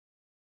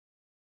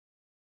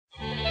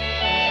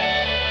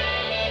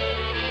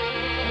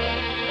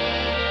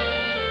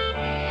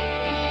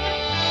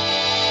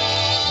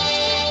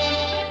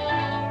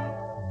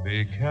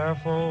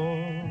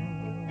careful,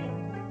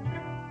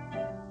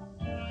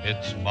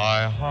 it's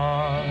my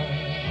heart.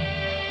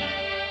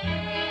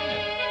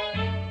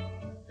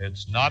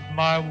 It's not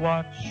my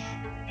watch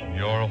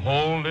you're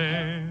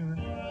holding,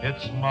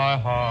 it's my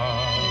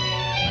heart.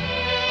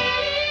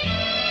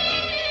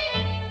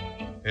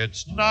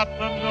 It's not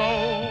the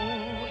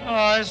note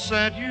I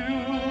sent you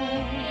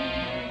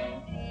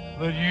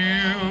that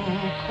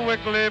you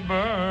quickly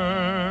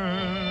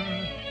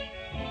burned.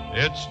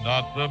 It's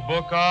not the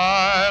book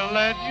I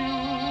lent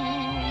you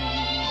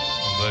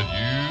that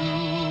you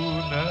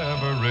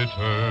never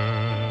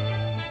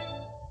returned.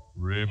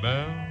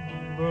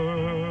 Remember,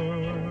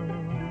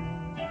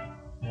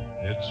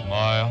 it's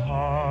my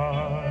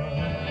heart,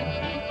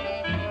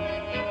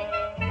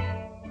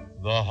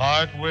 the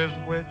heart with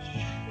which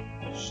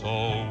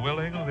so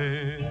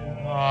willingly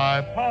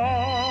I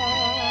part.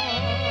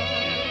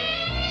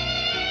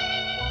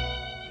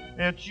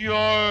 It's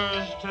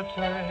yours to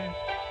take,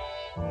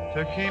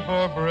 to keep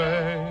or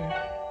break,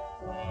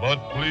 but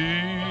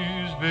please,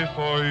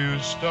 before you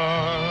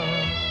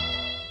start,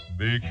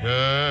 be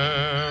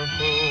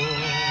careful.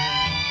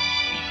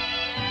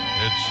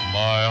 It's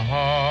my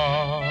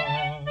heart.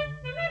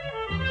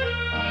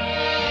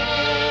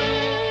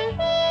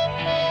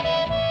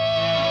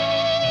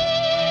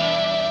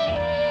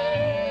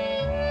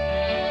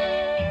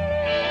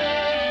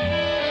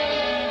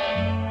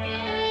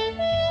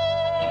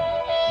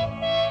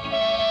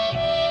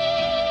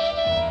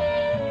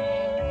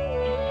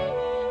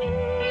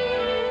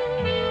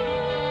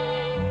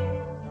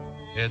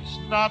 It's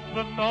not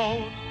the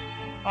note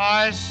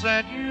I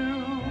sent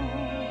you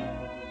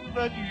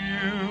that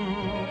you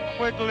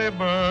quickly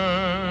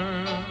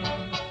burned.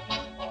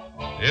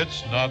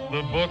 It's not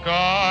the book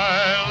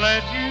I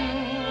lent you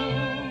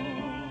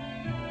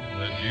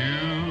that you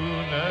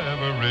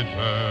never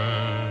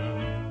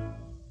returned.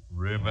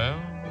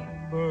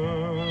 Remember,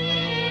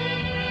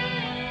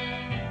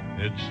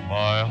 it's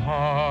my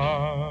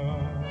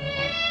heart,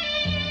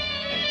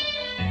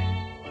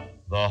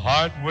 the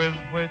heart with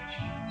which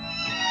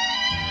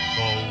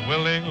so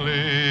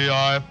willingly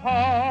I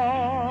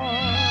part.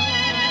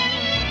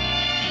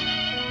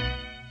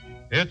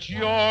 It's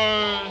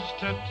yours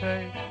to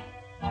take,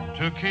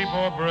 to keep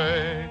or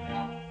break,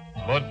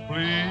 but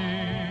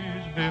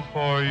please,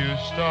 before you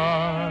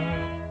start,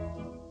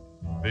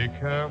 be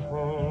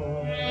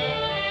careful.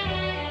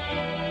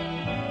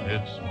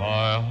 It's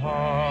my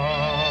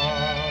heart.